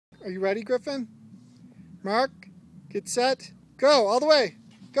Are you ready, Griffin? Mark, get set, go, all the way.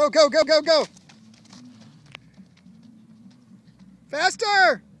 Go, go, go, go, go.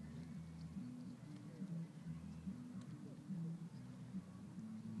 Faster!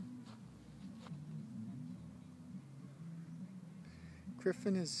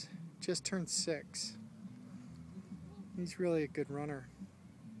 Griffin has just turned 6. He's really a good runner.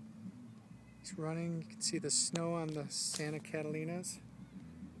 He's running. You can see the snow on the Santa Catalinas.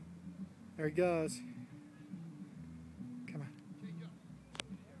 There he goes. Come on.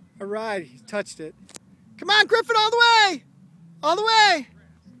 All right, he touched it. Come on, Griffin, all the way! All the way!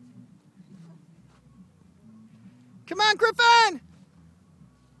 Come on, Griffin!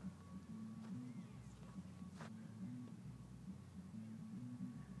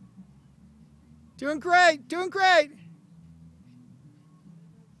 Doing great, doing great.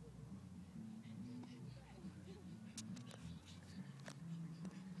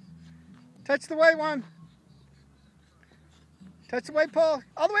 Touch the white one. Touch the white pole.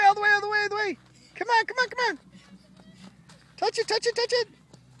 All the way, all the way, all the way, all the way. Come on, come on, come on. Touch it, touch it, touch it.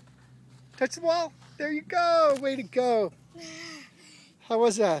 Touch the wall. There you go. Way to go. How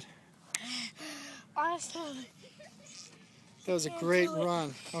was that? Awesome. That was a great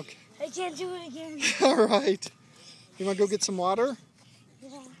run. Okay. I can't do it again. All right. You want to go get some water?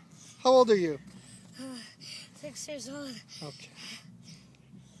 Yeah. How old are you? 6 years old. Okay.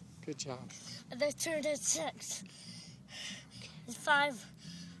 Good job. I just turned at 6. It's 5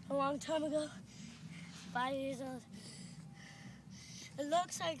 a long time ago. 5 years old. It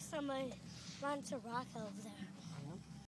looks like somebody wants a rock over there.